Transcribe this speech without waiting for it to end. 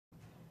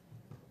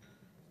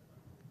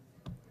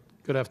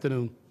Good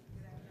afternoon.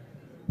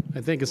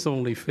 I think it's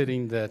only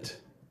fitting that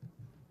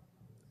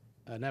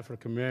an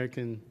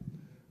African-American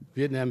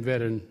Vietnam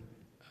veteran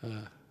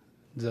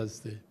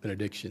does the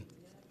benediction.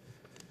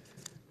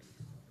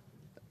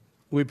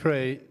 We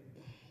pray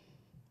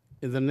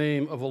in the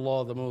name of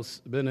Allah, the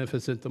most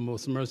beneficent, the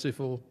most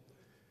merciful.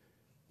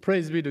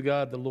 Praise be to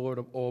God, the Lord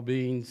of all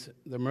beings,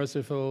 the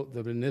merciful,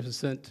 the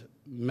beneficent,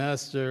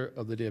 master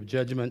of the day of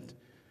judgment.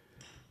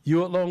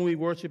 You alone we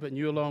worship, and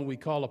you alone we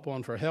call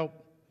upon for help.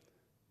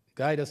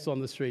 Guide us on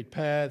the straight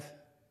path,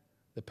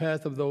 the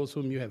path of those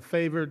whom you have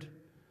favored,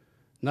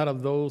 not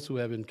of those who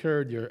have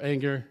incurred your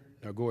anger,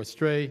 nor go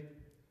astray.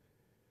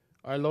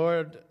 Our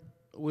Lord,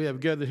 we have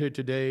gathered here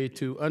today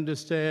to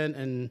understand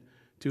and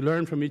to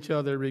learn from each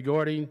other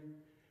regarding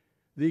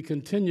the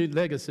continued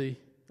legacy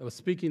of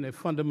speaking a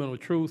fundamental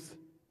truth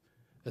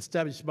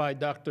established by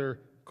Dr.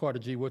 Carter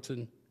G.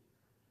 Woodson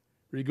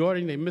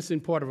regarding a missing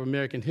part of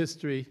American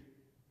history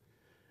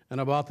and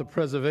about the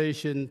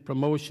preservation,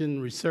 promotion,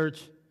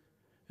 research,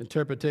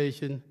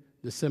 interpretation,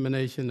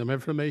 dissemination of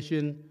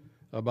information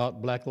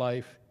about Black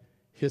life,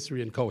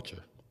 history, and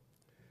culture.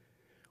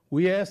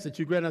 We ask that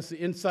you grant us the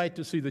insight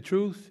to see the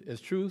truth as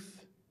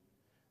truth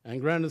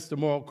and grant us the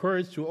moral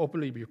courage to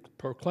openly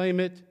proclaim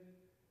it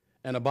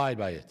and abide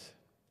by it.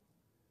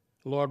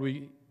 Lord,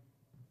 we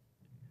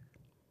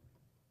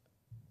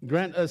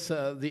grant us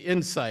the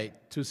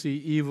insight to see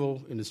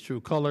evil in its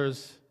true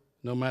colors,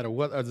 no matter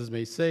what others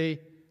may say,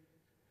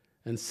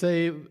 and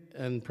save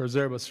and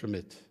preserve us from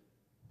it.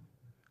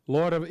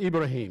 Lord of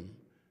Ibrahim,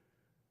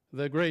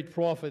 the great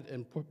prophet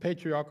and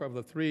patriarch of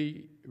the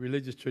three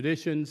religious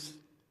traditions,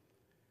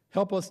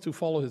 help us to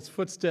follow his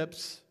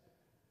footsteps,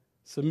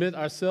 submit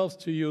ourselves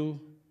to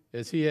you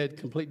as he had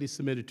completely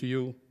submitted to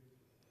you.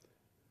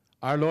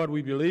 Our Lord,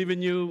 we believe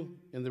in you,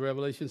 in the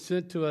revelation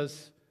sent to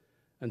us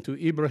and to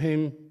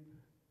Ibrahim,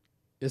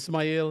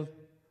 Ismail,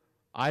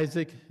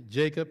 Isaac,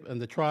 Jacob,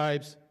 and the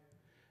tribes,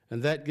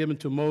 and that given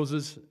to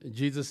Moses,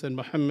 Jesus, and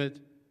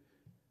Muhammad,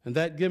 and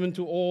that given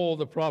to all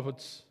the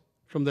prophets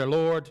from their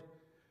Lord.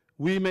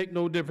 We make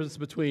no difference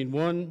between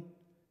one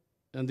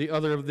and the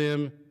other of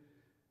them,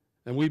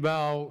 and we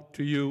bow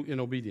to you in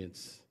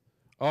obedience.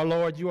 Our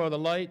Lord, you are the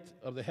light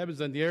of the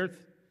heavens and the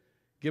earth.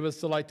 Give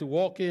us the light to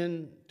walk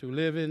in, to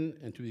live in,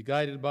 and to be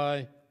guided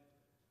by.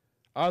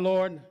 Our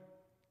Lord,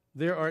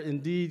 there are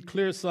indeed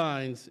clear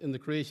signs in the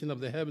creation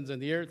of the heavens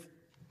and the earth,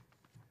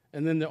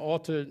 and in the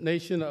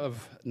alternation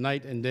of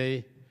night and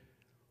day.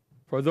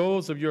 For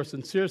those of your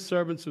sincere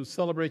servants who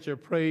celebrate your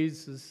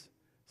praises,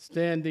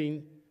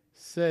 standing,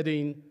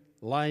 sitting,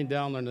 lying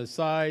down on their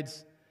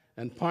sides,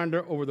 and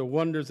ponder over the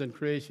wonders and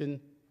creation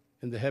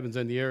in the heavens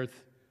and the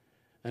earth,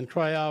 and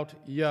cry out,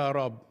 Ya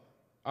Rab,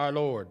 our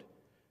Lord,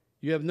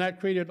 you have not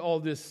created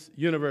all this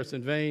universe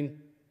in vain.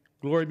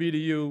 Glory be to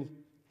you.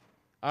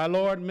 Our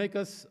Lord, make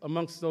us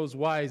amongst those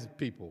wise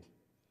people,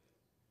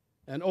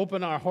 and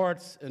open our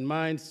hearts and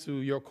minds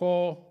to your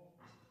call.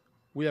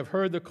 We have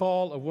heard the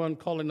call of one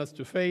calling us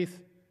to faith.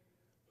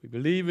 We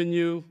believe in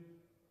you.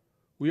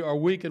 We are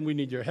weak and we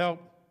need your help.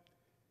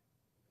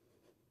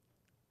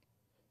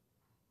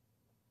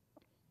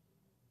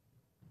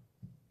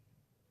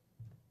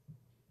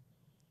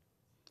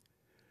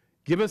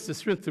 Give us the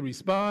strength to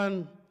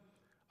respond.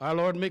 Our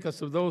Lord, make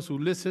us of those who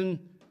listen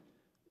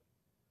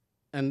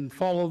and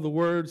follow the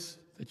words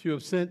that you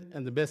have sent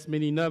and the best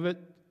meaning of it.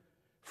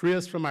 Free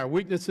us from our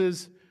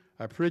weaknesses,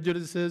 our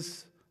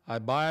prejudices, our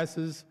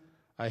biases,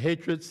 our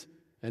hatreds,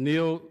 and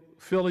ill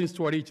feelings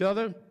toward each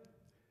other.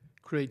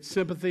 Create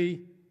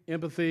sympathy,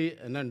 empathy,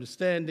 and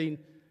understanding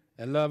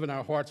and love in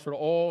our hearts for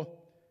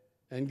all,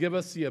 and give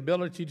us the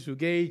ability to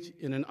engage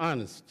in an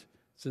honest,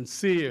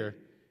 sincere,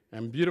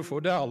 and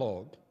beautiful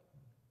dialogue.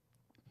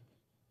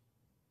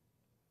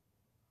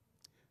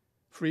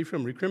 Free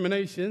from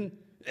recrimination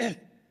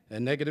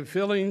and negative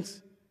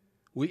feelings,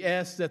 we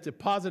ask that the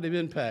positive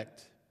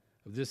impact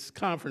of this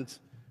conference,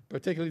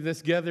 particularly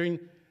this gathering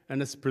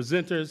and its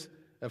presenters,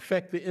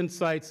 affect the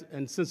insights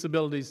and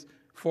sensibilities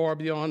far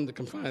beyond the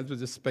confines of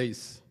this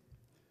space.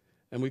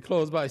 And we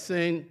close by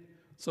saying,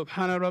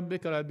 Subhana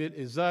rabbika rabbil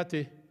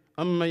izzati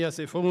amma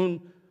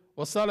yasifun,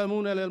 wa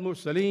salamun ala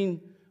al-mursaleen,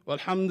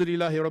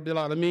 walhamdulillahi rabbil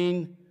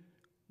alameen.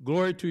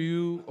 Glory to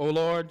you, O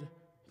Lord,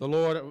 the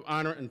Lord of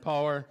honor and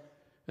power,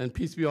 and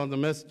peace be on the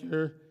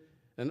messenger,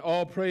 and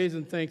all praise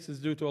and thanks is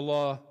due to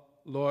Allah,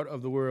 Lord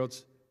of the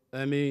worlds.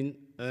 Ameen,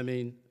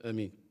 ameen,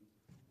 ameen.